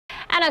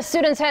And as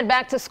students head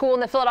back to school in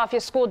the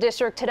Philadelphia School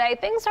District today,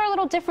 things are a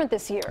little different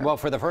this year. Well,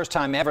 for the first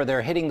time ever,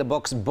 they're hitting the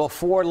books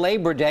before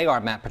Labor Day. Our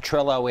Matt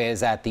Petrillo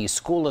is at the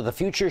School of the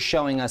Future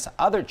showing us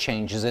other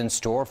changes in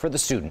store for the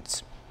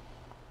students.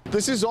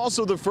 This is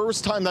also the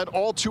first time that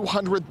all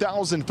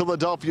 200,000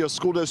 Philadelphia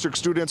School District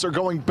students are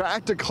going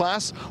back to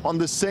class on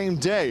the same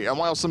day. And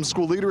while some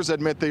school leaders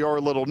admit they are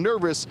a little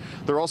nervous,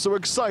 they're also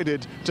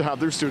excited to have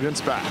their students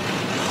back.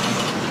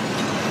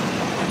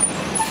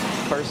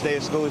 First day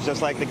of school is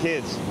just like the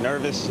kids.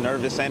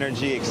 Nervous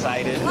energy,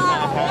 excited.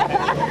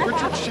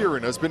 Richard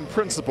Sheeran has been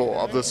principal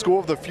of the School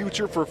of the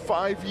Future for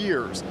 5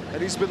 years,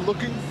 and he's been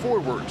looking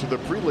forward to the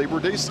pre-Labor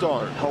Day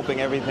start.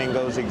 Hoping everything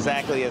goes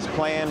exactly as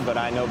planned, but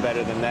I know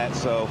better than that,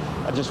 so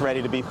I'm just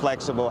ready to be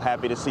flexible,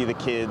 happy to see the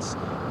kids,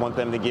 want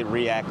them to get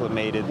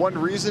reacclimated. One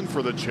reason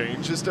for the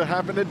change is to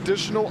have an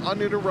additional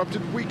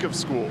uninterrupted week of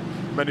school.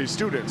 Many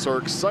students are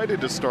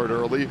excited to start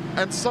early,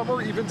 and some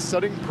are even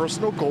setting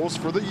personal goals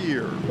for the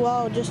year.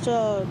 Well, just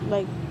to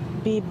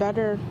be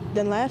better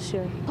than last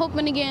year.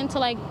 Hoping to get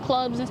into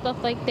clubs and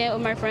stuff like that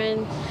with my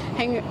friends,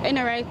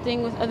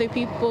 interacting with other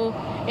people,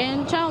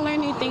 and trying to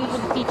learn new things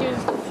with the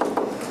teachers.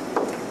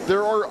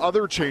 There are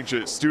other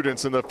changes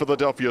students in the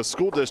Philadelphia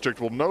School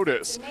District will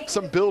notice.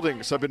 Some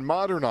buildings have been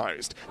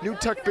modernized. New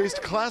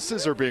tech-based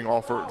classes are being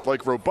offered,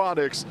 like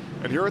robotics.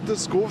 And here at the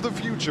School of the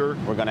Future,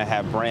 we're going to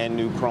have brand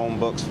new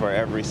Chromebooks for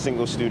every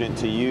single student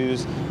to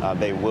use.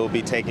 They will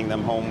be taking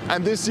them home.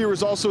 And this year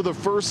is also the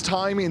first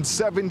time in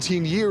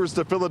 17 years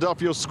the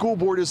Philadelphia School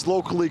Board is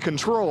locally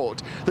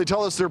controlled. They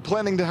tell us they're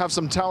planning to have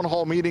some town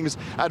hall meetings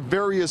at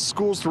various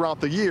schools throughout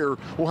the year.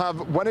 We'll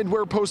have when and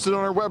where posted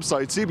on our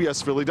website,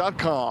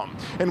 cbsphilly.com.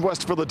 In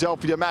West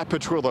Philadelphia, Matt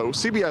Petrillo,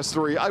 CBS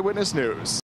 3 Eyewitness News.